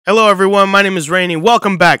Hello everyone, my name is Rainey.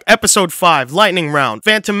 Welcome back. Episode 5, Lightning Round,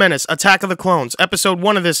 Phantom Menace, Attack of the Clones. Episode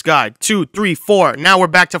 1 of this guide, 2, 3, 4. Now we're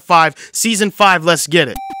back to 5. Season 5, let's get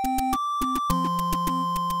it.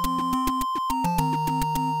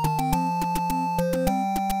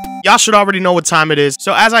 Y'all should already know what time it is.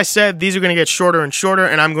 So as I said, these are going to get shorter and shorter,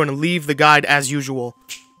 and I'm going to leave the guide as usual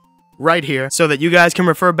right here so that you guys can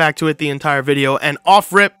refer back to it the entire video. And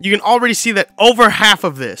off rip, you can already see that over half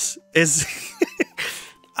of this is...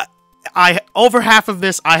 over half of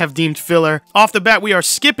this I have deemed filler. Off the bat, we are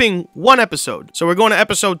skipping one episode. So we're going to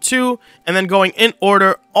episode 2 and then going in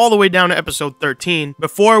order all the way down to episode 13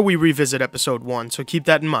 before we revisit episode 1. So keep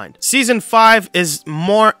that in mind. Season 5 is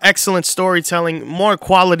more excellent storytelling, more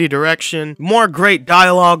quality direction, more great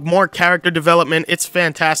dialogue, more character development. It's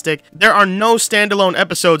fantastic. There are no standalone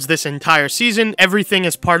episodes this entire season. Everything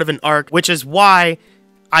is part of an arc, which is why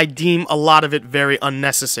I deem a lot of it very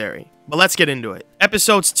unnecessary. But let's get into it.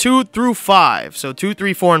 Episodes 2 through 5. So 2,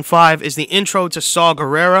 3, 4, and 5 is the intro to Saw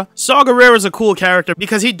Gerrera. Saw Gerrera is a cool character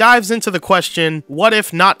because he dives into the question, what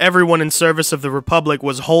if not everyone in service of the Republic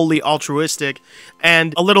was wholly altruistic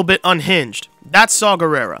and a little bit unhinged? That's Saw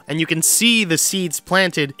Gerrera, and you can see the seeds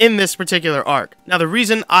planted in this particular arc. Now, the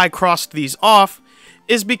reason I crossed these off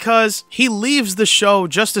is because he leaves the show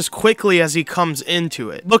just as quickly as he comes into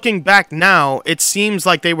it. Looking back now, it seems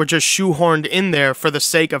like they were just shoehorned in there for the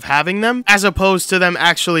sake of having them, as opposed to them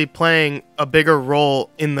actually playing a bigger role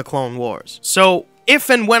in the Clone Wars. So, if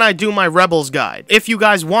and when I do my Rebels guide, if you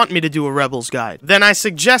guys want me to do a Rebels guide, then I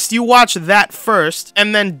suggest you watch that first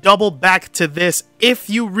and then double back to this if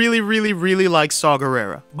you really like Saw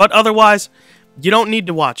Gerrera. But otherwise, you don't need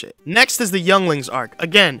to watch it. Next is the Younglings arc.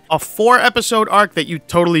 Again, a 4-episode arc that you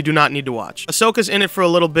totally do not need to watch. Ahsoka's in it for a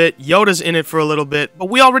little bit, Yoda's in it for a little bit, but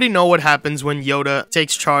we already know what happens when Yoda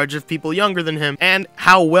takes charge of people younger than him, and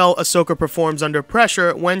how well Ahsoka performs under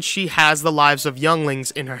pressure when she has the lives of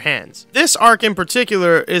younglings in her hands. This arc in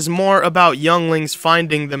particular is more about younglings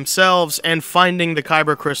finding themselves and finding the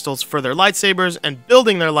Kyber crystals for their lightsabers and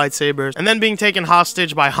building their lightsabers, and then being taken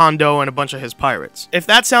hostage by Hondo and a bunch of his pirates. If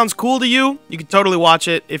that sounds cool to you, you can totally watch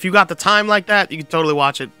it. If you got the time like that, you can totally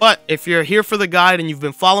watch it. But if you're here for the guide and you've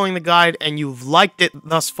been following the guide and you've liked it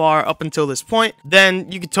thus far up until this point, then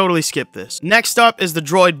you can totally skip this. Next up is the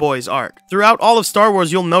Droid Boys arc. Throughout all of Star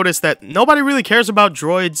Wars, you'll notice that nobody really cares about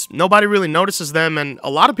droids, nobody really notices them, and a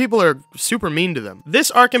lot of people are super mean to them.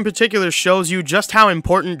 This arc in particular shows you just how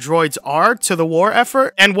important droids are to the war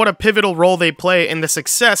effort and what a pivotal role they play in the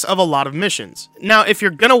success of a lot of missions. Now, if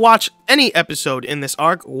you're gonna watch any episode in this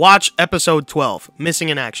arc, watch episode 12, Missing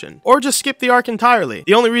in Action, or just skip the arc entirely.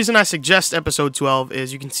 The only reason I suggest episode 12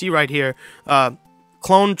 is you can see right here,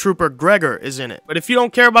 Clone Trooper Gregor is in it. But if you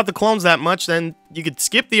don't care about the clones that much, then you could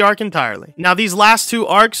skip the arc entirely. Now, these last 2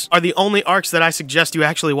 arcs are the only arcs that I suggest you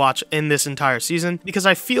actually watch in this entire season, because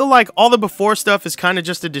I feel like all the before stuff is kind of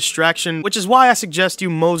just a distraction, which is why I suggest you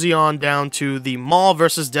mosey on down to the Maul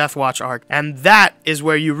versus Death Watch arc, and that is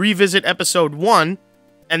where you revisit episode 1,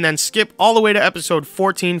 and then skip all the way to episode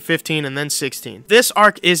 14, 15, and then 16. This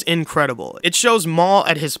arc is incredible. It shows Maul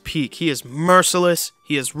at his peak. He is merciless,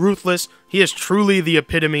 he is ruthless, he is truly the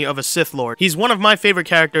epitome of a Sith Lord. He's one of my favorite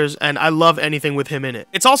characters, and I love anything with him in it.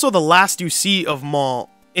 It's also the last you see of Maul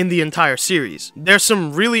in the entire series. There's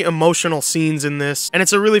some really emotional scenes in this, and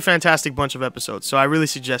it's a really fantastic bunch of episodes, so I really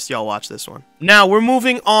suggest y'all watch this one. Now, we're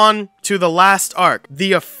moving on to the last arc,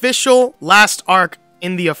 the official last arc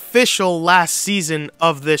in the official last season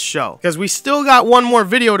of this show, because we still got one more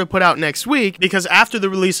video to put out next week, because after the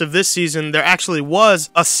release of this season, there actually was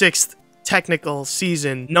a 6th technical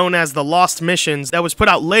season known as the Lost Missions that was put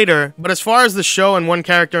out later. But as far as the show and one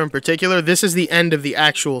character in particular, this is the end of the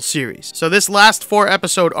actual series. So this last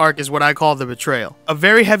 4-episode arc is what I call the Betrayal. A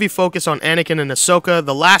very heavy focus on Anakin and Ahsoka.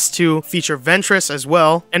 The last 2 feature Ventress as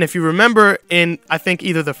well, and if you remember in, I think,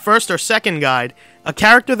 either the first or second guide, a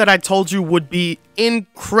character that I told you would be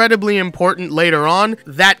incredibly important later on,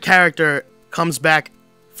 that character comes back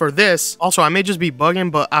for this. Also, I may just be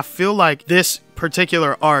bugging, but I feel like this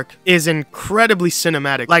particular arc is incredibly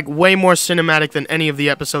cinematic, like way more cinematic than any of the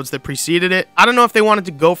episodes that preceded it. I don't know if they wanted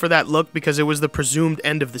to go for that look because it was the presumed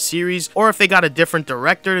end of the series, or if they got a different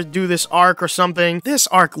director to do this arc or something. This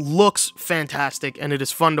arc looks fantastic, and it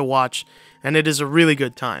is fun to watch, and it is a really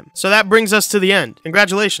good time. So that brings us to the end.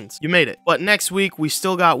 Congratulations, you made it. But next week, we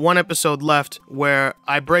still got 1 episode left where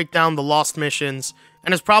I break down the Lost Missions,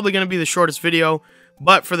 and it's probably going to be the shortest video,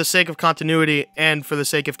 but for the sake of continuity and for the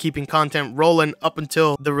sake of keeping content rolling up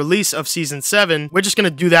until the release of Season 7, we're just going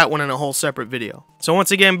to do that one in a whole separate video. So once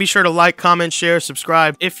again, be sure to like, comment, share,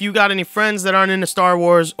 subscribe. If you got any friends that aren't into Star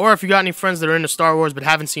Wars, or if you got any friends that are into Star Wars but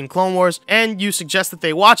haven't seen Clone Wars, and you suggest that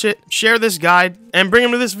they watch it, share this guide and bring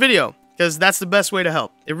them to this video, because that's the best way to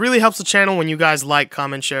help. It really helps the channel when you guys like,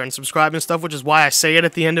 comment, share, and subscribe and stuff, which is why I say it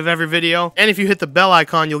at the end of every video. And if you hit the bell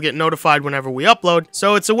icon, you'll get notified whenever we upload,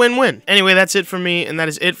 so it's a win-win. Anyway, that's it for me, and that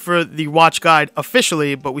is it for the watch guide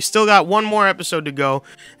officially, but we still got one more episode to go,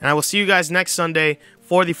 and I will see you guys next Sunday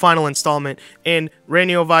for the final installment in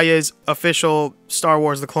Rainey Ovalle's official Star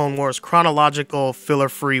Wars The Clone Wars chronological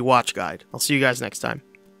filler-free watch guide. I'll see you guys next time.